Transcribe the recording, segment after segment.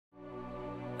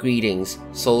Greetings,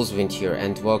 Soulswind here,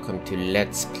 and welcome to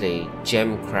Let's Play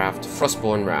Gemcraft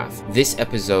Frostborn Wrath. This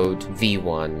episode,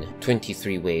 V1,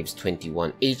 23 waves,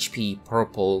 21 HP,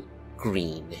 purple,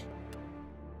 green.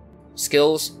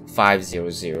 Skills,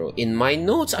 500. In my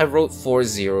notes I wrote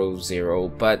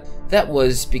 400, but that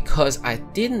was because I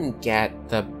didn't get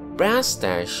the brass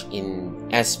dash in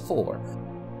S4.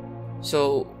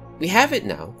 So, we have it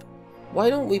now. Why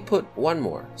don't we put one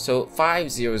more? So,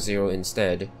 500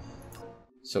 instead.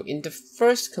 So in the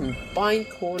first combined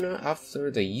corner after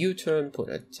the U-turn, put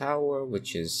a tower,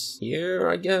 which is here,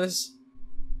 I guess.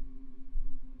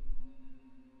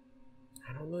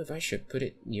 I don't know if I should put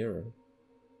it nearer.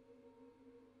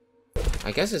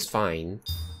 I guess it's fine.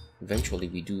 Eventually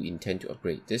we do intend to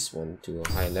upgrade this one to a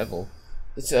higher level.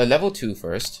 It's a level 2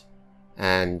 first.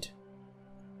 And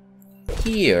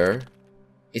here,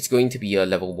 it's going to be a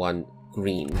level 1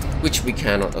 green, which we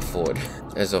cannot afford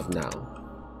as of now.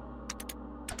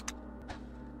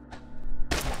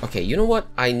 Okay, you know what?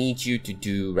 I need you to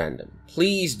do random.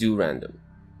 Please do random.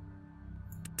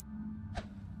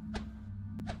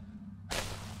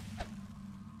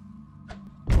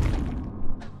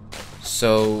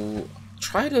 So,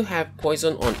 try to have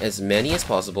poison on as many as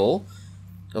possible.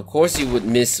 Of course, you would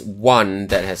miss one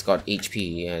that has got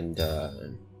HP, and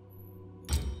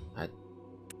I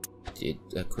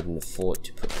couldn't afford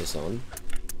to put this on.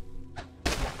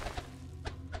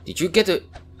 Did you get to...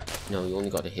 No, you only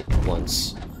got to hit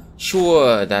once.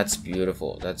 Sure, that's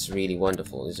beautiful. That's really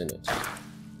wonderful, isn't it?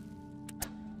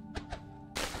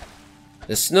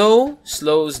 The snow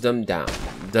slows them down.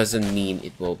 Doesn't mean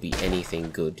it will be anything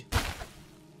good.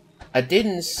 I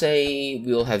didn't say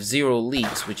we'll have 0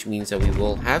 leaks, which means that we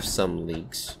will have some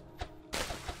leaks.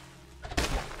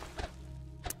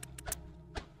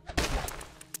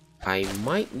 I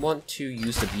might want to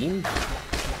use the beam.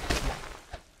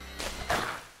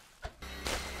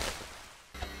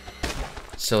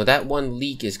 So that one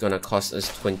leak is gonna cost us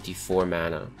 24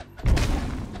 mana.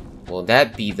 Will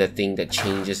that be the thing that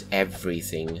changes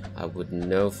everything? I wouldn't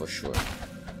know for sure.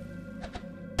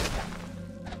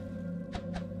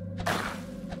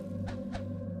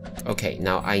 Okay,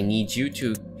 now I need you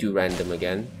to do random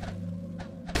again.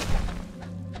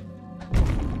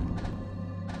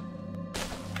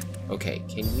 Okay,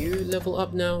 can you level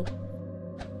up now?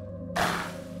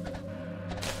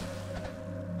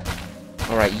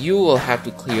 Alright, you will have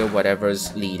to clear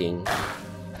whatever's leading.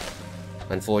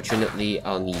 Unfortunately,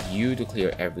 I'll need you to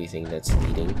clear everything that's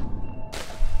leading.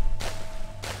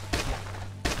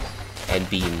 And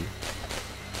beam.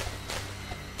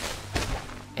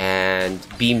 And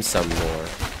beam some more.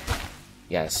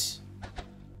 Yes.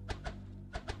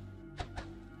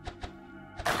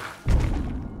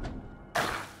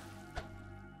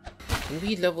 Can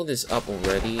we level this up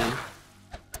already?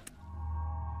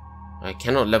 I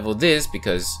cannot level this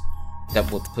because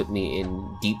that would put me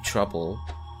in deep trouble.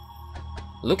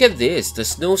 Look at this, the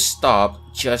snow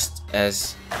stopped just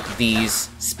as these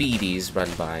speedies run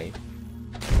by.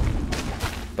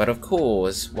 But of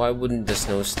course, why wouldn't the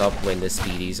snow stop when the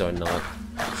speedies are not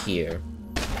here?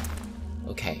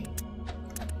 Okay.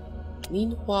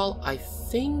 Meanwhile, I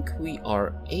think we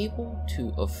are able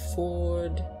to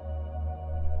afford...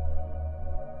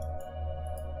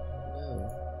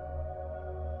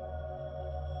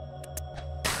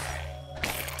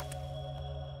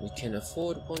 We can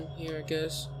afford one here, I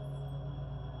guess.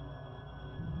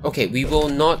 Okay, we will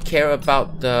not care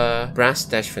about the brass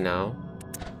dash for now.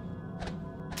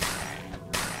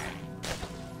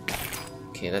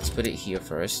 Okay, let's put it here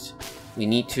first. We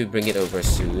need to bring it over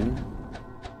soon.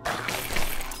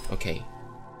 Okay.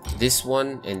 This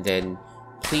one, and then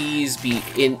please be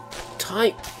in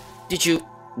time. Did you?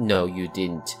 No, you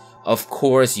didn't. Of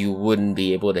course you wouldn't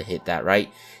be able to hit that,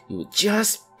 right? You would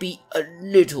just be a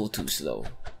little too slow.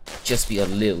 Just be a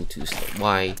little too slow.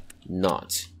 Why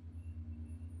not?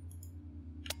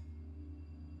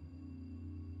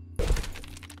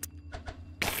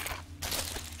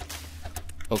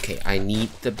 Okay, I need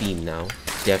the beam now.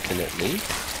 Definitely.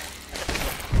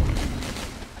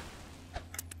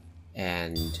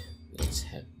 And let's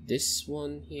have this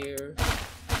one here.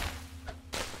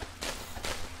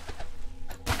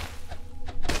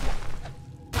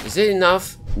 Is it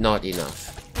enough? Not enough.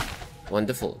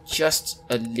 Wonderful. Just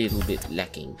a little bit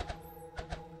lacking.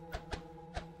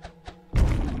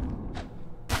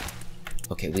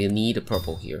 Okay, we'll need a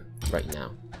purple here right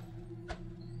now.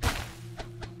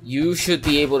 You should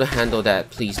be able to handle that.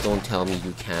 Please don't tell me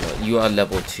you cannot. You are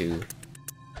level 2.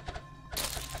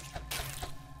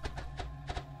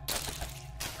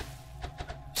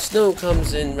 Snow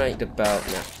comes in right about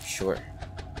now. Sure.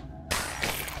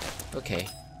 Okay.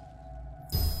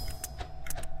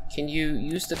 Can you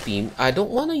use the beam? I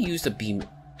don't want to use the beam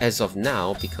as of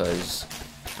now because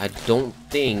I don't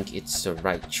think it's the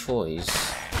right choice.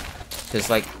 Because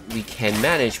like we can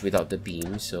manage without the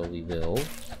beam, so we will.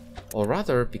 Or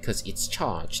rather, because it's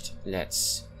charged,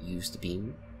 let's use the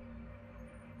beam.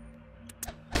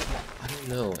 I don't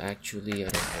know, actually, I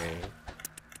don't know.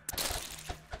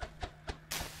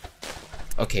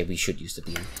 Okay, we should use the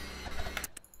beam.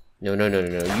 No, no, no, no,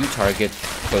 no. You target,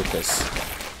 focus.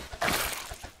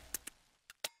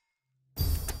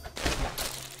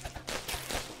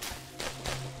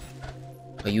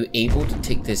 Are you able to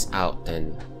take this out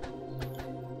then?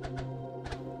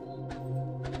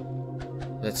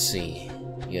 Let's see.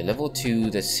 Yeah, level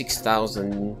 2, the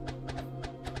 6,000.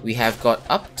 We have got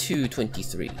up to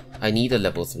 23. I need a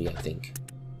level 3, I think.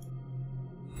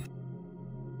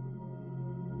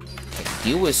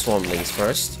 Deal with Swarmlings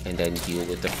first, and then deal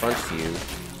with the front view.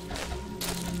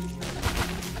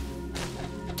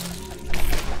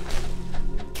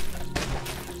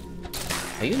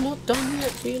 Are you not done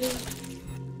yet, really?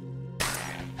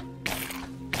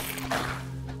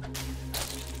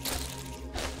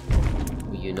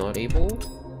 Were you not able?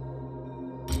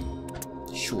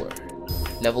 Sure.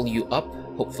 Level you up.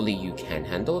 Hopefully you can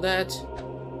handle that.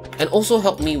 And also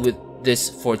help me with this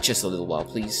for just a little while,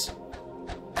 please.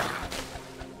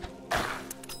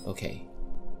 Okay.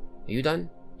 Are you done?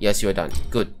 Yes, you're done.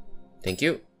 Good. Thank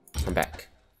you. Come back.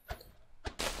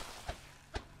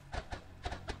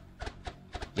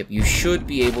 Yep, you should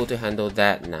be able to handle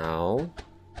that now.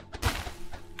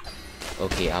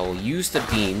 Okay, I will use the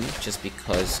beam just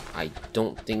because I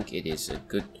don't think it is a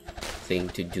good thing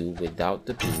to do without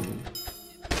the beam.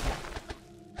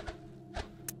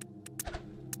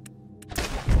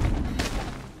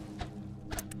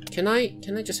 Can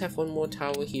I just have one more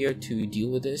tower here to deal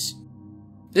with this?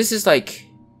 This is like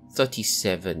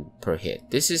 37 per hit.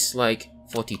 This is like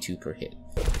 42 per hit.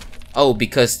 Oh,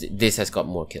 because this has got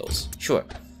more kills. Sure.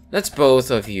 Let's both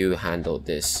of you handle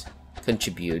this.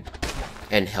 Contribute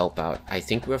and help out. I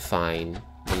think we're fine.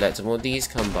 We'll let some of these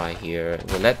come by here.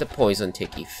 We'll let the poison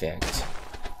take effect.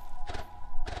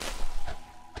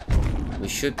 We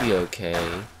should be okay.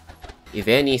 If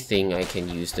anything, I can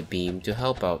use the beam to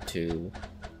help out too.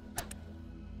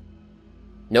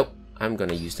 Nope, I'm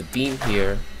gonna use the beam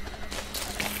here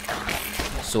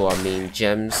so our main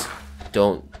gems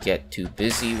don't get too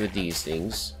busy with these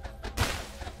things.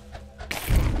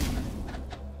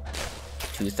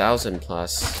 2,000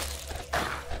 plus.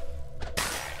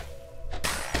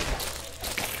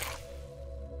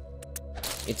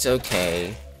 It's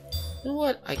okay. You know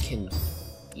what? I can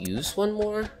use one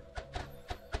more.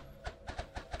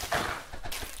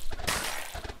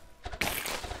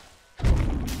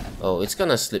 Oh, it's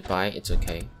gonna slip by. It's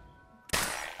okay.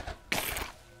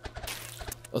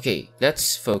 Okay,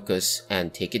 let's focus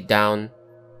and take it down.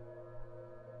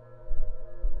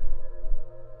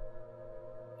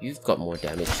 You've got more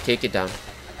damage. Take it down.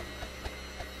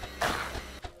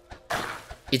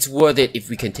 It's worth it if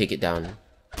we can take it down.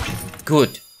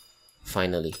 Good.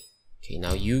 Finally. Okay,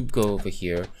 now you go over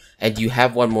here. And you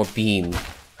have one more beam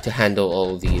to handle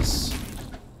all these.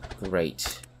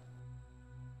 Great.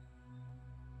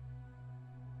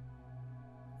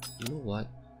 You know what?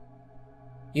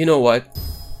 You know what?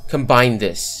 Combine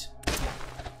this.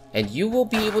 And you will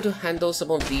be able to handle some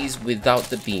of these without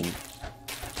the beam.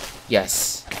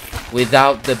 Yes.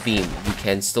 Without the beam, you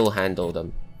can still handle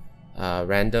them.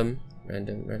 Random.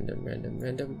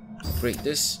 Break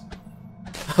this.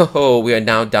 Oh, we are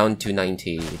now down to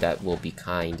 90. That will be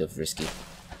kind of risky.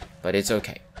 But it's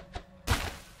okay.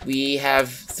 We have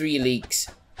 3 leaks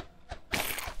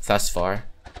thus far.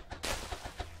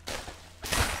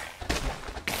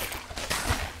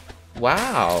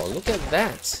 Wow, look at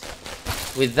that.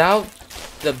 Without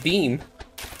the beam.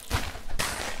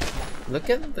 Look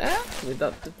at that.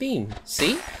 Without the beam.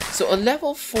 See? So a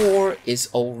level 4 is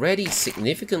already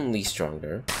significantly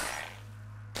stronger.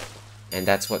 And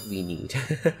that's what we need.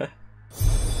 And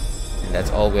that's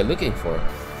all we're looking for.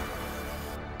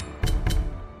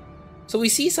 So we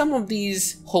see some of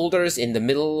these holders in the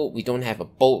middle. We don't have a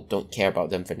bolt. Don't care about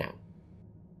them for now.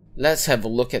 Let's have a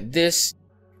look at this.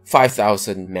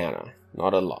 5,000 mana,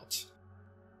 not a lot.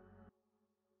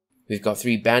 We've got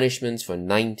 3 banishments for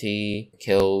 90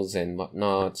 kills and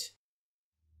whatnot.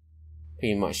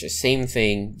 Pretty much the same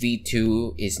thing.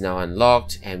 V2 is now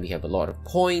unlocked and we have a lot of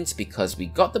points because we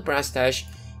got the brass dash.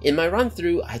 In my run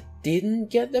through, I didn't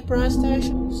get the brass dash.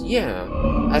 Yeah,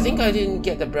 I think I didn't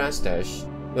get the brass dash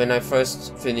when I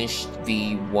first finished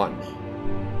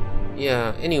V1.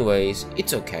 Yeah, anyways,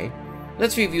 it's okay.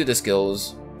 Let's review the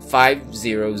skills.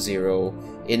 500.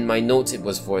 In my notes it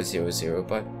was 400,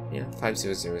 but Yeah,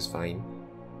 500 is fine.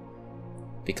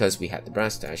 Because we had the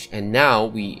brass dash, and now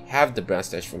we have the brass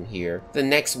dash from here. The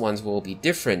next ones will be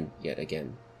different yet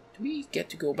again. Do we get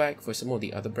to go back for some of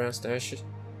the other brass dashes?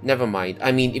 Never mind.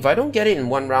 I mean, if I don't get it in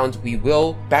one round, we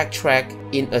will backtrack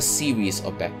in a series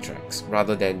of backtracks,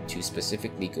 rather than to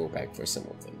specifically go back for some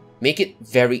of them. Make it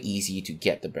very easy to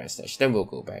get the brass dash, then we'll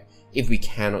go back, if we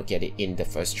cannot get it in the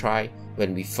first try,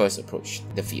 when we first approach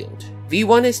the field.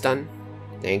 V1 is done.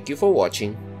 Thank you for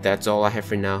watching. That's all I have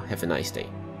for now. Have a nice day.